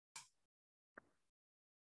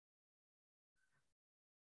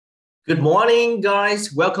Good morning,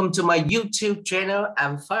 guys. Welcome to my YouTube channel.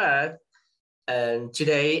 I'm Fahad, and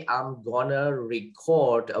today I'm gonna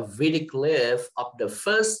record a video clip of the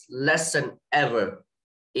first lesson ever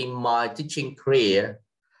in my teaching career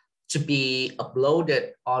to be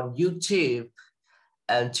uploaded on YouTube.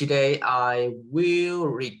 And today I will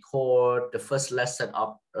record the first lesson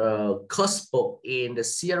of a course book in the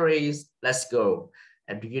series Let's Go.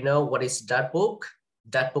 And do you know what is that book?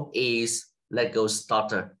 That book is Let's Go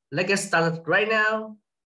Starter. Let's get started right now.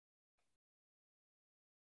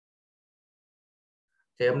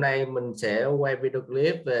 Thì hôm nay mình sẽ quay video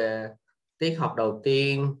clip về tiết học đầu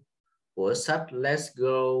tiên của sách Let's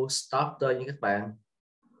Go Starter nha các bạn.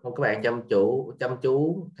 Mong các bạn chăm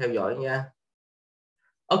chú theo dõi nha.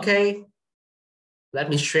 Okay, let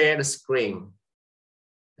me share the screen.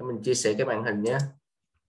 Mình chia sẻ cái màn hình nhé.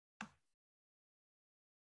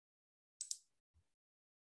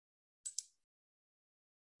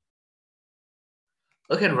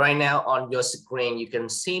 Okay, right now on your screen, you can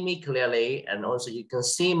see me clearly and also you can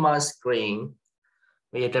see my screen.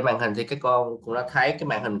 Bây giờ trên màn hình thì các con cũng đã thấy cái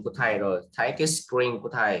màn hình của thầy rồi, thấy cái screen của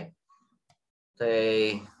thầy.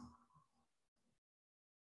 Thì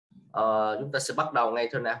chúng ta sẽ bắt đầu ngay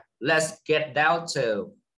thôi nào. Let's get down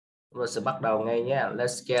to. Chúng ta sẽ bắt đầu ngay nhé.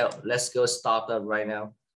 Let's go started right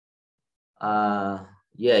now.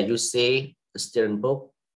 Yeah, you see the student book.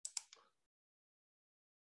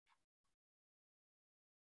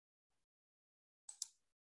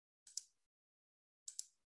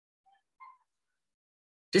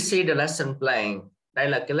 This is the lesson plan. Đây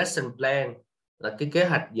là cái lesson plan, là cái kế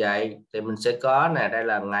hoạch dạy. Thì mình sẽ có nè, đây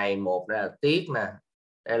là ngày 1, đây là tiết nè.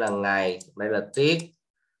 Đây là ngày, đây là tiết.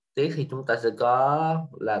 Tiết thì chúng ta sẽ có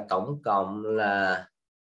là tổng cộng là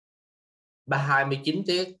 29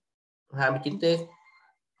 tiết. 29 tiết.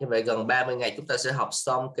 Như vậy gần 30 ngày chúng ta sẽ học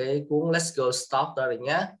xong cái cuốn Let's Go Starter rồi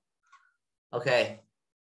nhé. Ok.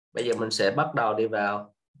 Bây giờ mình sẽ bắt đầu đi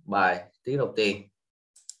vào bài tiết đầu tiên.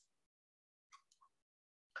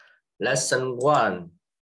 Lesson 1.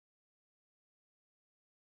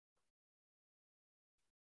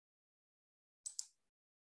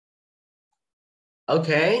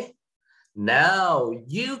 Okay. Now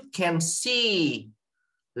you can see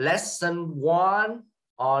lesson 1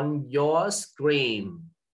 on your screen.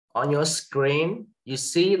 On your screen, you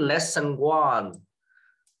see lesson 1.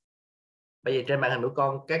 Bây giờ trên màn hình của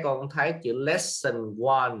con, các con thấy chữ lesson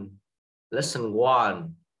 1. Lesson 1.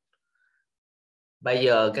 Bây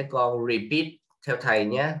giờ các con repeat theo thầy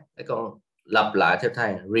nhé. Các con lặp lại theo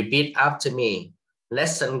thầy. Repeat after me.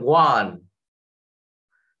 Lesson 1.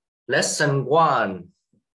 Lesson 1.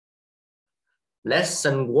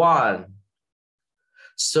 Lesson 1.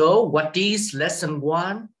 So what is lesson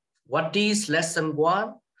 1? What is lesson 1?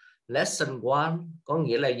 Lesson 1 có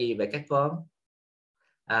nghĩa là gì vậy các con?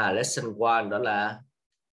 Lesson 1 đó là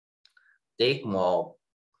tiết 1.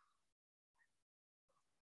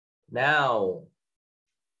 Now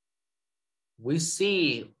we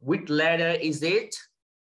see which letter is it?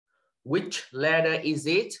 Which letter is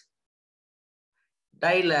it?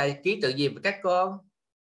 Đây là ký tự gì với các con?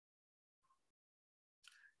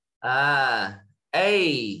 A.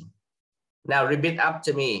 Now repeat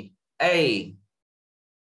after me. A.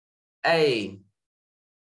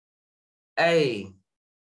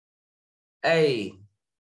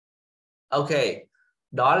 Ok.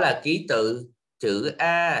 Đó là ký tự chữ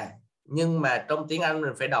A. Nhưng mà trong tiếng Anh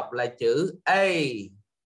mình phải đọc là chữ A.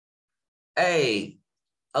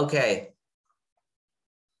 Ok.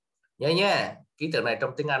 Nhớ nha. Ký tự này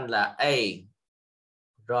trong tiếng Anh là A.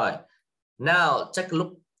 Rồi. Now take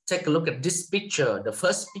a look at this picture. The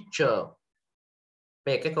first picture.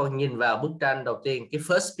 Bây giờ các con nhìn vào bức tranh đầu tiên. Cái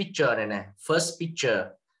first picture này nè. First picture.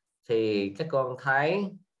 Thì các con thấy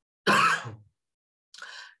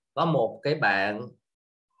có một cái bạn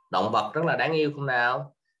động vật rất là đáng yêu không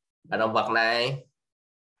nào? Bạn động vật này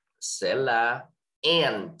sẽ là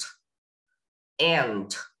ant.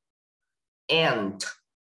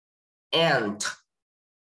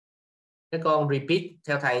 Các con repeat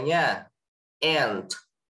theo thầy nha. Ant.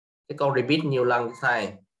 Các con repeat nhiều lần với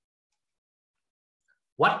thầy.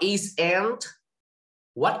 What is ant?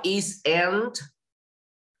 What is ant?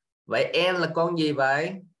 Vậy ant là con gì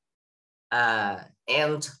vậy?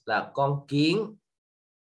 Ant là con kiến.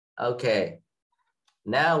 Ok.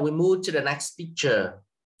 Now we move to the next picture.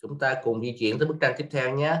 Chúng ta cùng di chuyển tới bức tranh tiếp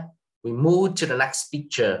theo nhé. We move to the next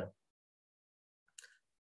picture.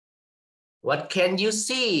 What can you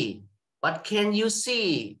see? What can you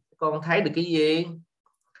see? Con thấy được cái gì?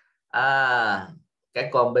 Các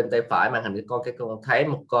con bên tay phải màn hình các con thấy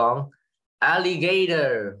một con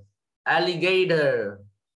alligator.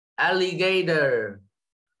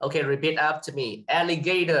 Okay, repeat after me.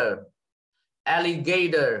 Alligator.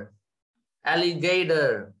 Alligator.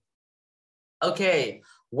 Alligator. Okay,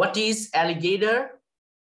 what is alligator?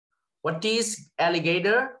 What is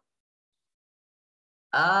alligator?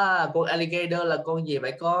 Con alligator là con gì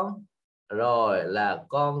vậy con? Rồi, là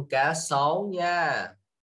con cá sấu nha.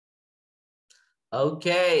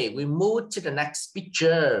 Okay, we move to the next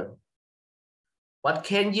picture. What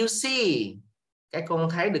can you see? Các con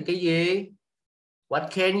thấy được cái gì? What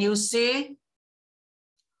can you see?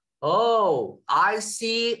 Oh, I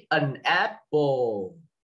see an apple.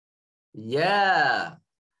 Yeah.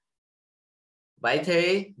 Vậy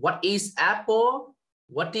thì, what is apple?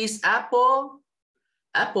 What is apple?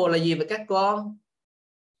 Apple là gì vậy các con?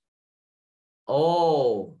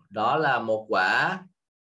 Oh, đó là một quả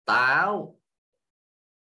táo.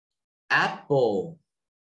 Apple.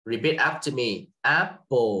 Repeat after me.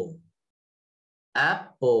 Apple.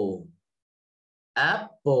 Apple.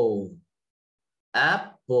 Apple.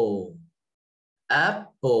 Apple.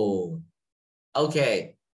 Apple.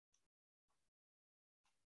 Okay.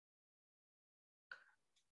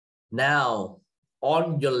 Now,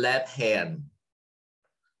 on your left hand.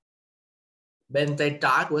 Bên tay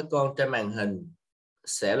trái của các con trên màn hình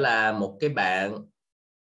sẽ là một cái bạn.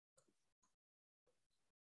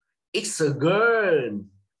 It's a girl.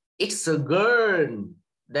 It's a girl.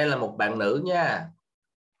 Đây là một bạn nữ nha.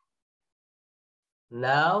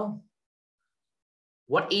 Now,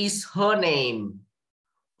 what is her name?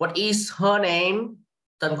 What is her name?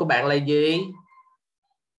 Tên của bạn là gì?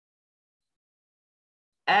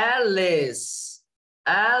 Alice.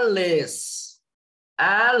 Alice.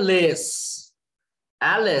 Alice.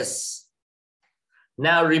 Alice.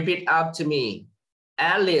 Now repeat after me.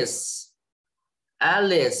 Alice.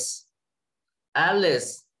 Alice.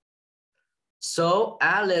 Alice. So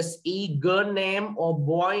Alice is girl name or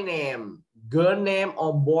boy name? Girl name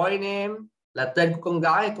or boy name? Là tên của con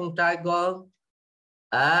gái hay con trai con?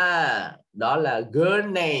 Đó là girl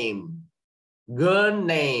name. Girl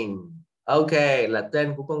name. Ok, là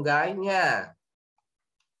tên của con gái nha.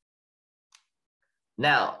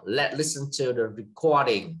 Now, let's listen to the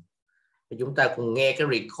recording. Chúng ta cùng nghe cái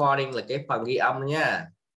recording là cái phần ghi âm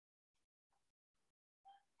nha.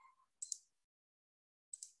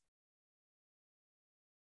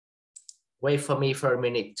 Wait for me for a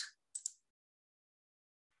minute.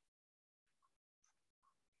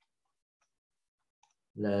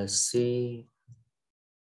 Let's see.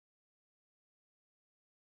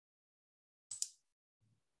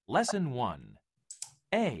 Lesson 1.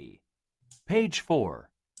 A. Page 4.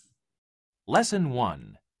 Lesson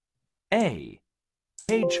 1. A.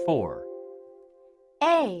 Page 4.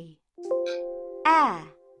 A.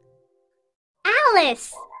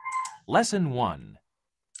 Alice. Lesson 1.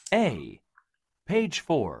 A. Page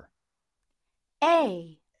 4.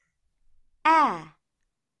 A.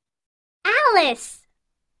 Alice.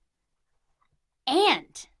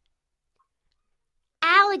 Ant.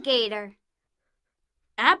 Alligator.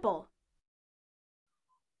 Apple.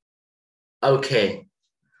 Okay.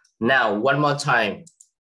 Now, one more time.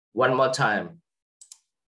 One more time.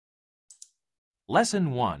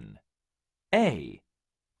 Lesson 1. A.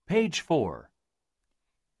 Page 4.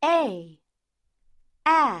 A.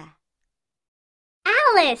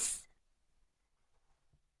 Alice.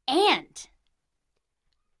 Ant.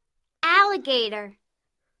 Alligator.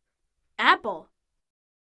 Apple.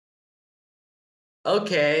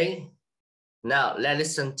 Okay. Now, let's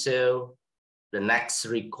listen to the next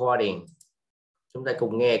recording. Chúng ta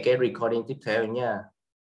cùng nghe cái recording tiếp theo nha.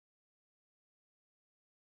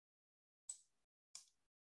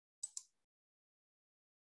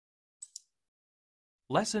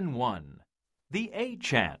 Lesson 1. The A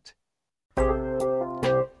Chant.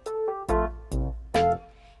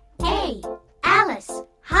 A. Alice.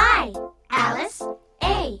 Hi, Alice.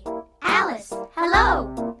 A. Alice.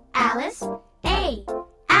 Hello, Alice. A.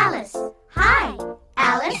 Alice. Hi,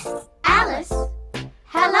 Alice. Alice.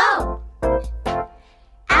 Hello.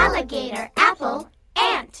 Alligator, apple,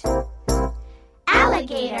 ant.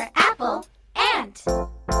 Alligator, apple, ant.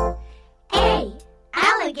 A.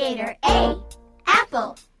 Alligator, A.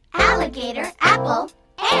 Apple. Alligator, apple,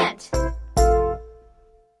 ant.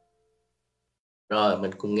 Rồi,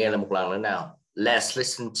 mình cùng nghe lại một lần nữa nào. Let's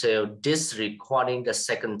listen to this recording the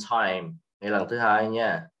second time. Nghe lần thứ hai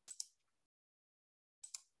nha.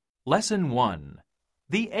 Lesson 1.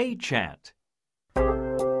 The A Chant.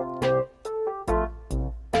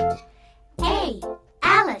 A.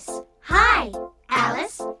 Alice. Hi,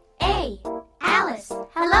 Alice. A. Alice.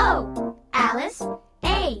 Hello, Alice.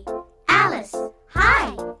 A. Alice.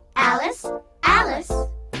 Hi, Alice. Alice.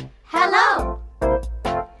 Hello.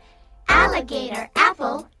 Alligator,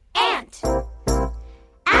 apple,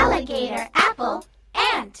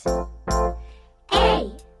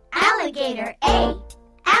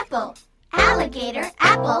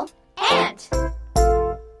 ant.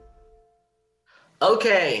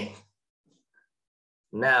 Okay.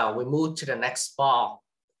 Now we move to the next part.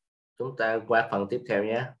 Chúng ta qua phần tiếp theo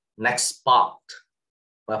nhé. Next part.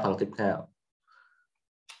 Qua phần tiếp theo.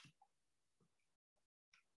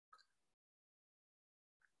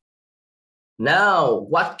 Now,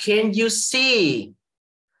 what can you see?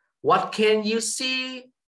 What can you see?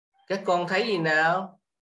 Các con thấy gì nào?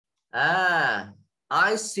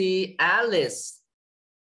 I see Alice.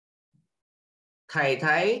 Thầy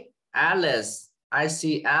thấy Alice. I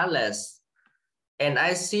see Alice. And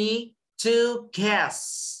I see two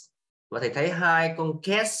cats. Và thầy thấy hai con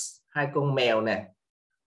cats, hai con mèo nè.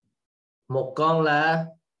 Một con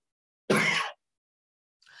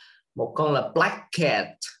là black cat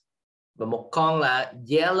và một con là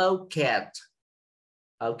yellow cat.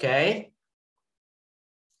 Ok.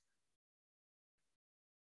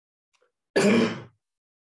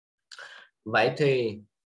 Vậy thì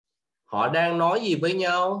họ đang nói gì với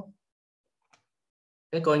nhau?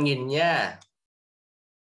 Các con nhìn nha.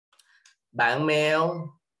 Bạn mèo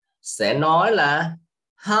sẽ nói là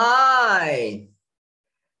hi.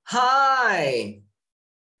 Hi.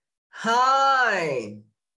 Hi.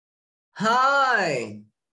 Hi.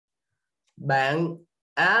 Bạn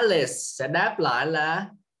Alice sẽ đáp lại là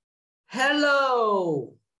hello.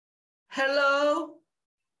 Hello.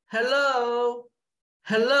 Hello.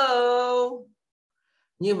 Hello.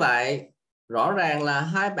 Như vậy rõ ràng là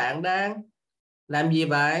hai bạn đang làm gì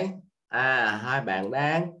vậy? Hai bạn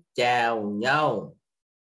đang chào nhau.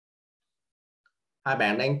 Hai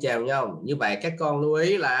bạn đang chào nhau. Như vậy các con lưu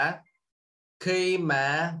ý là khi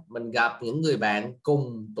mà mình gặp những người bạn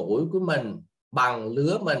cùng tuổi của mình, bằng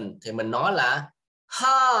lứa mình, thì mình nói là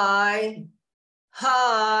hi.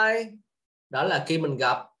 Hi. Đó là khi mình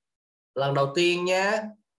gặp lần đầu tiên nhé.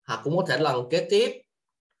 Hoặc cũng có thể lần kế tiếp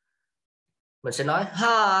mình sẽ nói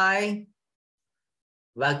hi.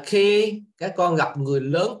 Và khi các con gặp người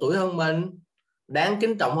lớn tuổi hơn mình, đáng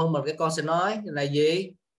kính trọng hơn mình, các con sẽ nói là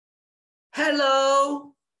gì? Hello.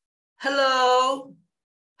 Hello.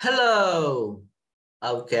 Hello.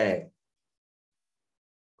 Ok.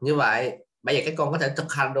 Như vậy bây giờ các con có thể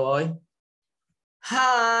thực hành rồi.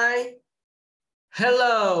 Hi.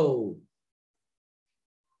 Hello.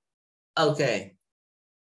 Ok.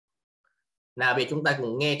 Nào bây giờ chúng ta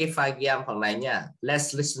cùng nghe cái file ghi âm phần này nha.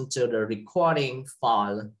 Let's listen to the recording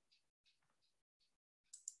file.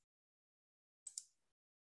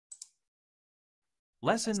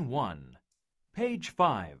 Lesson 1, page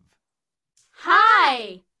 5.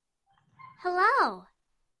 Hi. Hello.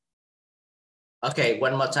 Okay,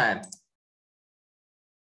 one more time.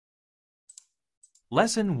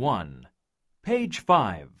 Lesson 1, page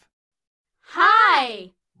 5.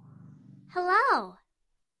 Hi. Hello.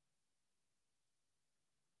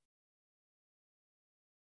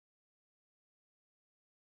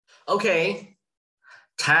 Okay,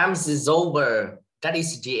 time is over. That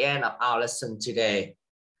is the end of our lesson today.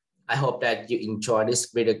 I hope that you enjoy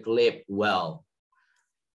this video clip well.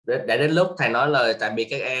 Để đến lúc thầy nói lời tạm biệt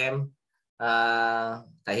các em,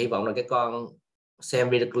 thầy hy vọng là các con xem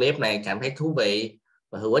video clip này cảm thấy thú vị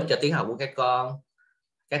và hữu ích cho tiếng học của các con.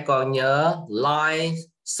 Các con nhớ like,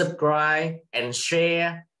 subscribe and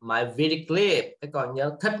share my video clip. Các con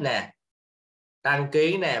nhớ thích nè, đăng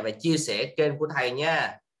ký nè và chia sẻ kênh của thầy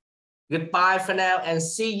nha. Goodbye for now and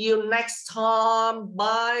see you next time.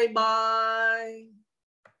 Bye bye.